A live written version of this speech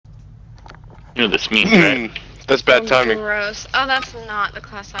You know this means, right? That's bad timing. Gross. Oh, that's not the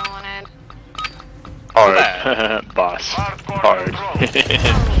class I wanted. Hard. Boss. Hard.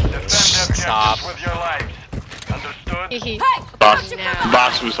 Stop. Boss. No.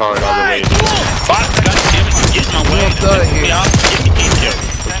 Boss was hard all the way. Boss, goddammit, get in my way. Piss me off. Get me kill.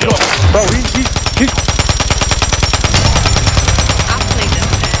 Bro, he I'll play this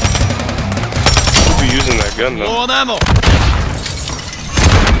bit. We'll be using that gun though. Low on ammo.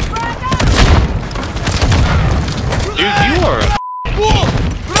 Dude, you are a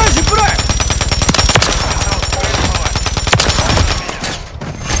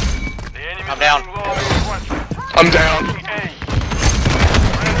I'm down. I'm down.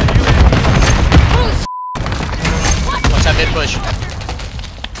 Watch that mid push.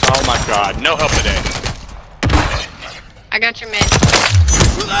 oh my god, no help today. I got your mid.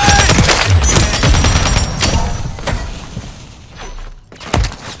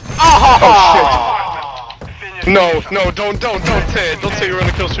 Oh shit. No, don't say it. Don't say you're on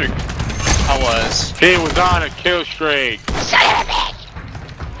a kill streak. I was. He was on a kill streak.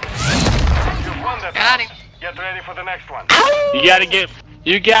 Got him. Get ready for the next one.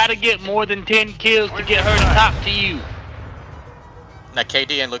 You gotta get more than 10 kills to get her to talk to you. That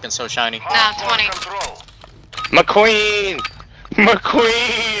KD ain't looking so shiny. Nah, 20. My queen! My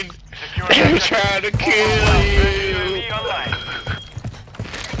queen! I'm trying to kill you!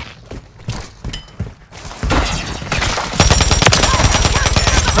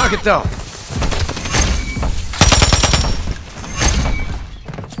 Knock it down.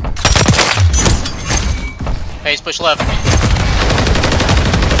 Hey, he's push left.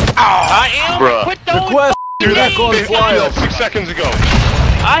 I am. Bruh. Quit throwing Request Dude, back on they file. that 6 seconds ago.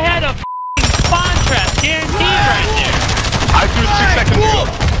 I had a spawn trap guaranteed right there. I threw it 6 seconds ago.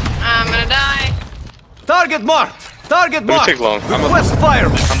 I'm gonna die. Target marked. Target Let me marked. take long. Request fire.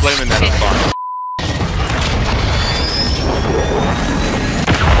 I'm blaming that on spawn.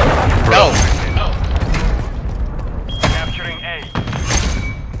 No. Capturing A.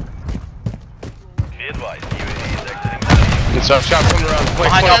 Advise, UAV is exiting. It's a shot coming around.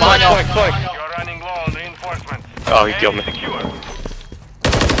 Flank. You're running low on reinforcements. Oh, he killed me. Secure.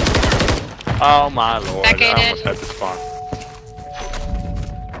 Oh my lord, That guy I almost did. had the spawn.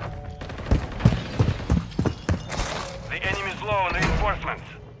 The enemy's low on reinforcements.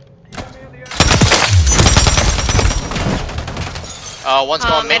 One's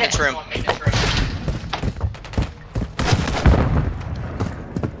going maintenance room.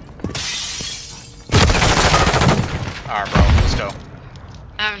 Alright, bro, let's go.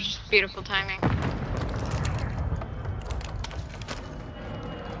 That was just beautiful timing.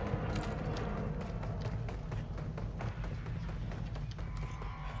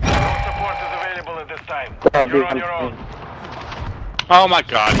 No support is available at this time. You're on your own. Oh my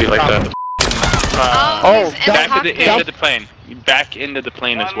god, Be like that. Oh, he's in back to the cockpit. end of the plane. Back into the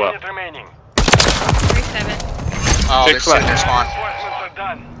plane as 1 well. minute remaining. 37. Oh, Six there's two in their left. spawn. Reinforcements are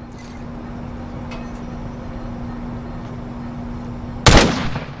done.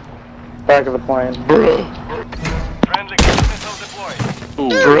 Back of the plane. Bruh. Friendly missile deployed. Ooh.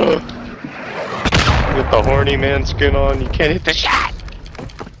 Bruh. With the horny man skin on, you can't hit the shot.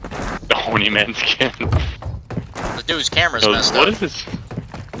 The horny man skin. The dude's camera's messed What up. is this?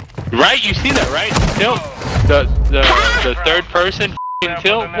 Right, you see that, right? Tilt. The third person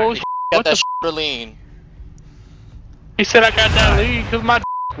tilt bullshit. Got What that the shit for lean. He said I got that lead because my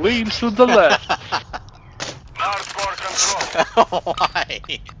leads to the left. Hardcore control. Why?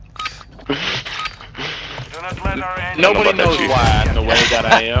 Do not let our enemies. Nobody about that knows chief. why I'm the way that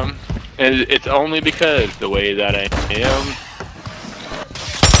I am. And it's only because the way that I am.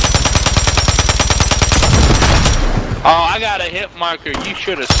 Oh, I got a hit marker. You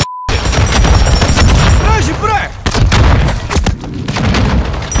should have.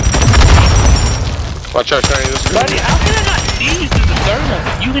 Watch out, Shiny. This is Buddy, how can I not see you through the thermal?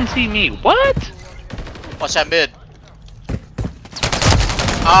 You can see me. What? Watch that mid.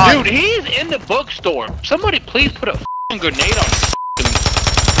 Dude, he's in the bookstore. Somebody please put a f***ing grenade on him.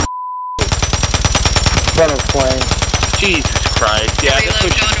 Front of plane. Jesus Christ. Yeah, this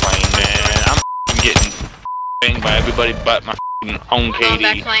Reload, push is going plain, man. I'm f***ing getting banged by everybody but my f***ing own Going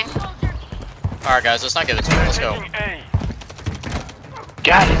back KD. plane. Alright, guys, let's not give it to him. Let's go. Taking A.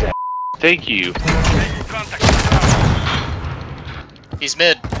 God, is that thank you. Making contact. He's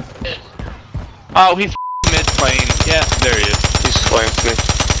mid. Oh, he's f***ing mid-plane. Yeah, there he is. He slammed me.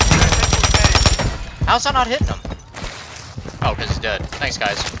 How's that not hitting him? Oh, because he's dead. Thanks,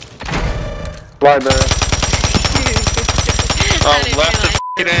 guys. Library. Oh, I didn't left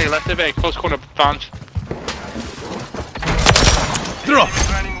realize. of A, left of A, close corner, Fonz.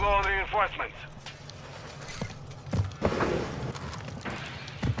 Running low on reinforcements. reinforcements.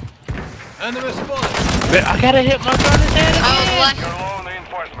 Enemy spotted. I gotta hit my brother's head. Oh, left. You're low on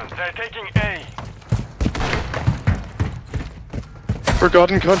reinforcements. They're taking A.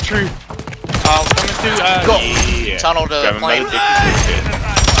 Forgotten country. Coming through, Go. yeah. Tunnel to Grabbing by plane. the dick and shit.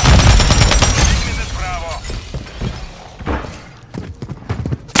 This is Bravo.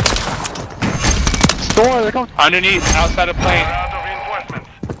 Storm, they're coming. Underneath, outside of We're plane. out of reinforcements.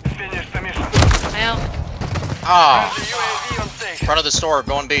 Finish the mission. Well, Oh, The UAV on station. front of the store,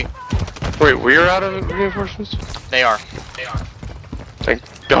 going B. Wait, we're out of reinforcements? They are. Thank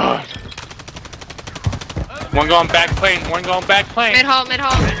God. One going back plane, one going back plane. mid-hole,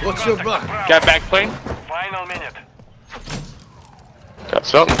 mid-hole. What's your back? Bravo. Got back plane? Final minute. Got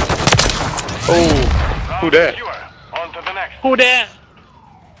something. Oh, who that? Secure. On to the next. Who that?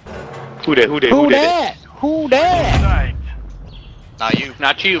 Who that? Who that? Who that? Who that? Site. Not you.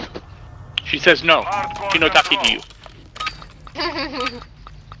 Not you. She says no. She no talking to you.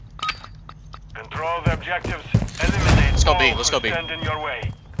 Control the objectives. Eliminate Let's go B, all let's who go B. stand in your way.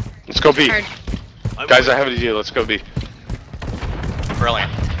 Let's go B. Heard. Guys, I have a deal. Let's go B.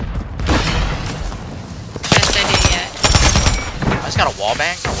 Brilliant. Best idea yet. I just got a wall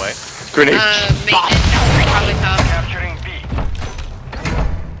bang? No way. Grenade. Maintenance. Probably top. Capturing B.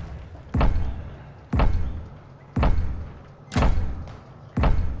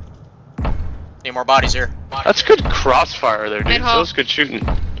 Need more bodies here. That's good crossfire there, dude. Mid-hole. That was good shooting.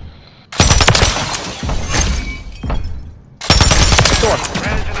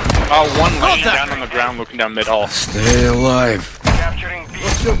 Oh, one laying down on the ground looking down mid-hall. Stay alive. Capturing B.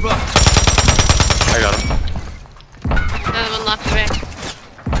 What's your back? I got him. Another one left of it.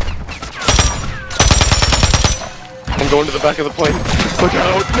 I'm going to the back of the plane. Look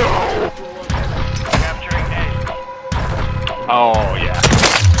out! No! Capturing A. Oh, yeah.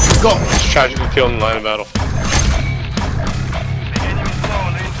 Go! Tragically killed in line of battle. The enemy's low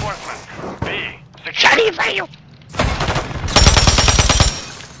on reinforcements. B. Secure. for you!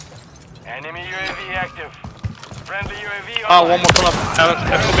 Enemy UAV active. Friendly UAV Oh, online. one more come up.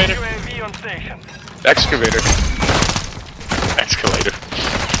 Excavator. UAV on station. Excavator. Escalator.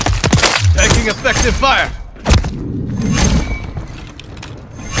 Taking effective fire.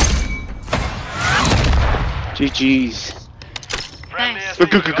 GG's. Friendly Nice. SAE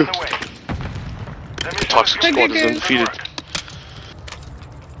Go, go, on go. the way. The mission Toxic is squad is complete. undefeated.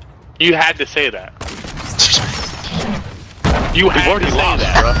 You had to say that. You We've had already to say lost,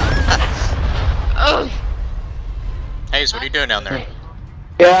 that. bro. Oh, Hayes, what are you doing down there?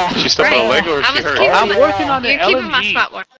 Yeah. She stepped on a leg or I she was hurt? keeping I'm working on the You're keeping my LMG. spot warm.